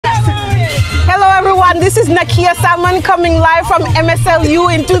and this is Nackia Salmon coming live from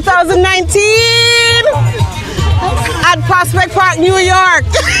MSLU in 2019 at Prospect Park, New York.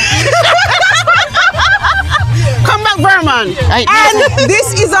 Come back, Verman. And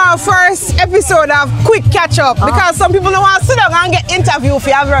this is our first episode of Quick Catch-Up because some people don't want to sit down and get interviewed for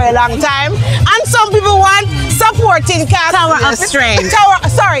a very long time, and some people want supporting cast. Tower of strength. Tower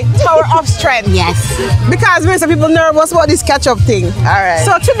of strength. Yes. Because some people nervous about this catch-up thing. All right.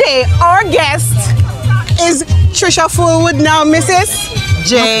 So today, our guest is Tricia Fullwood, now Mrs.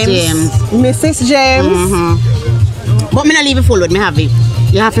 James. Mrs. James. But me not leave it full wood, me have it.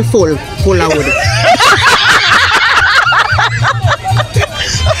 You have to full of wood.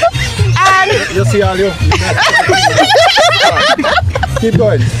 And you see all you. Keep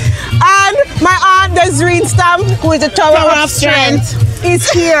going. And my aunt Desiree Stamp, who is the Tower of Strength, is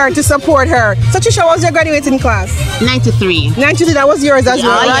here to support her. So Tricia, what was your graduating class? 93. 93, that was yours as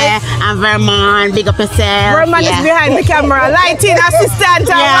well, right? Yeah, and Vermont, big up yourself. Vermont is behind the camera, lighting assistant,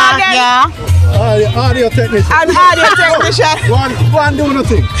 Audio technician. and audio technician. One do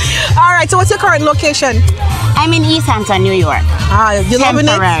nothing. All right, so what's your current location? I'm in East Hampton, New York. Ah, you loving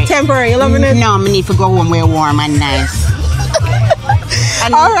it? Temporary, you loving it? No, I need to go home where warm and nice.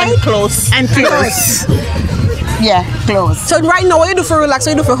 All right. And close. And close. Yeah, close. So right now, what you do for relax?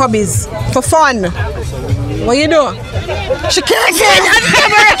 What you do for hobbies? For fun? What you do? She can't say it.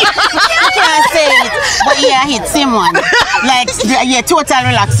 I can't say it. But yeah, hit same one. Like, yeah, total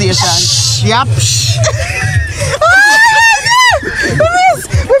relaxation. Yep.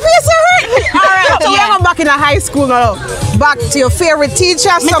 We feel so hurt. All right, so we're going back in a high school now. Back to your favorite teacher.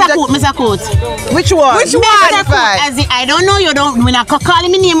 Mr. Coot. Which one? Which one? I don't know, you don't. When I call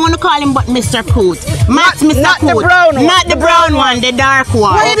him, I want to call him, but Mr. Coot. Not Mr. Coot. The brown one. Not the brown one, the dark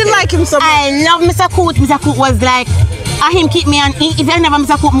one. Why you didn't like him so much? I love Mr. Coot. Mr. Coot was like, him keep me on. If I never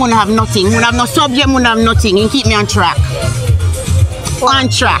Mr. Coot, I wouldn't have nothing. I wouldn't have no subject, I wouldn't have nothing. He keep me on track. On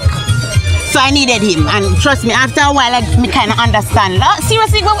track. So I needed him, and trust me, after a while, I kind of understand.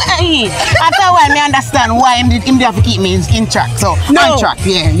 Seriously, after a while, I understand why him have to keep me in track. So on track,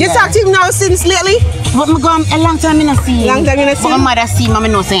 yeah. You talked to him now since lately? But I go a long time I not see him. Long time I not see him? But my mother see him, I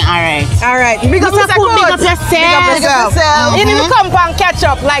know saying, all right. All right. Big up Mr. Coot, big up yourself. Big up yourself. He didn't come and catch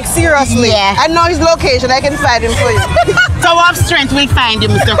up, like seriously. Yeah. I know his location, I can find him for you. Tower of Strength will find you,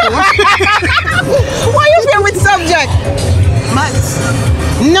 Mr. Coot. Why you favorite subject? Maths.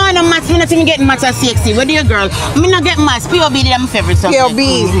 No, maths. Me not even get maths as sexy. What do you, girl? Me not get maths. POB is my favorite subject. POB.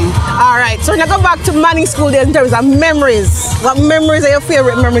 All right. So now go back to Mannings school there in terms of memories. What memories are your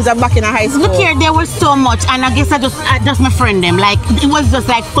favorite memories of back in high school? Look here, there was so much, and I guess I just my friend them. Like it was just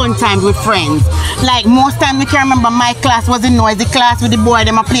like fun times with friends. Like most time we can remember my class was a noisy class with the boy.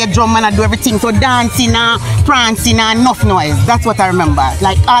 Them I play drum and I do everything. So dancing and prancing and enough noise. That's what I remember.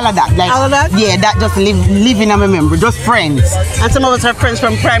 Like all of that. Like all of that. Yeah, that just living in my memory. Just friends. And some of us are friends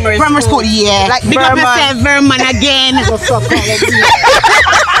from primary school, yeah. Like big up yourself, Verman again. It's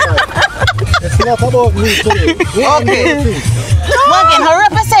not about me today. Okay. Well, again, hurry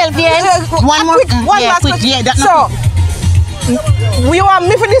up yourself, yeah. One more. One last quick. Yeah, so, you want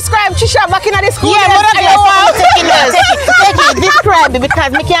me to describe Tricia back in the school? Yeah, but take it. Describe it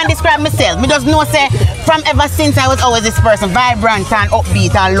because me can't describe myself. Me just know say from ever since I was always this person, vibrant and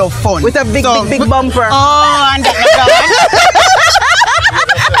upbeat and love fun. With a big bumper. Oh, and that.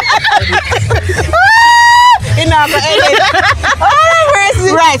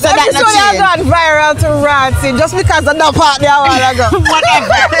 Right, so that's not I got viral to Rancy just because of that part there a while ago.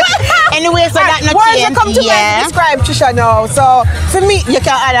 Whatever. Anyway, so that not once you come to describe Tricia now, so for me, you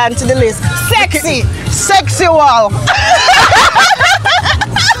can add on to the list. Sexy wall.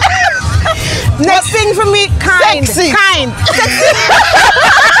 Next thing for me, kind. Kind.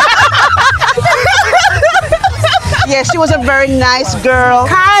 Yeah, she was a very nice girl.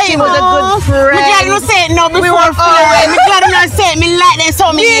 Kind. She was a good friend. Me glad you say it now before. We were always. Me glad you say it. Me like they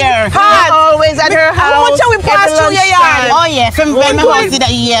saw me here. We were always at her house. How much we passed through your yard? Oh yeah, from when my house is at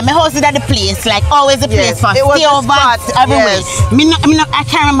my house is at the place, like always the place for stay over everywhere. Yes. I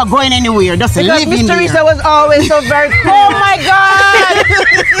can't remember going anywhere. Just because living Miss here. Teresa was always so very cool. Oh my God!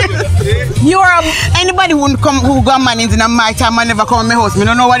 You are anybody who go Mannings in my time and never come to my house. Me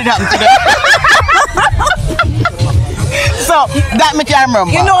don't know what it happened to them. So that make you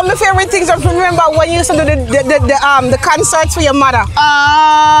remember. You know, my favorite things I remember when you used to do the concerts for your mother.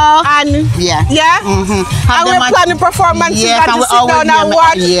 And yeah. And we planning performances and to sit down and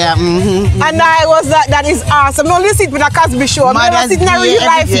watch. And I was that is awesome. Not only sit with a Cosby show, I sit in a real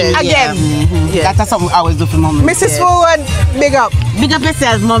life again. That's something I always do for mommy. Mrs. Fullwood, big up. Big up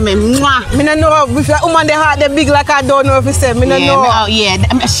yourself, mommy. Mwah. Me don't know if the woman they heart they big like I don't know if you say. Me don't know.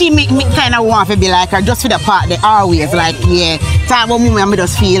 She make me kind of want to be like her just for the part they always like time when me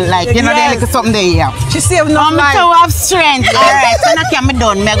just feel like you know they like something there. Yeah. She saved no life. I'm so have strength. Alright, so now I'm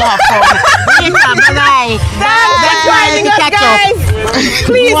done. Me go have fun. Bye. Thanks for joining us, guys.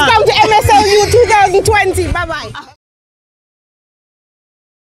 Please come to MSLU 2020. Bye bye.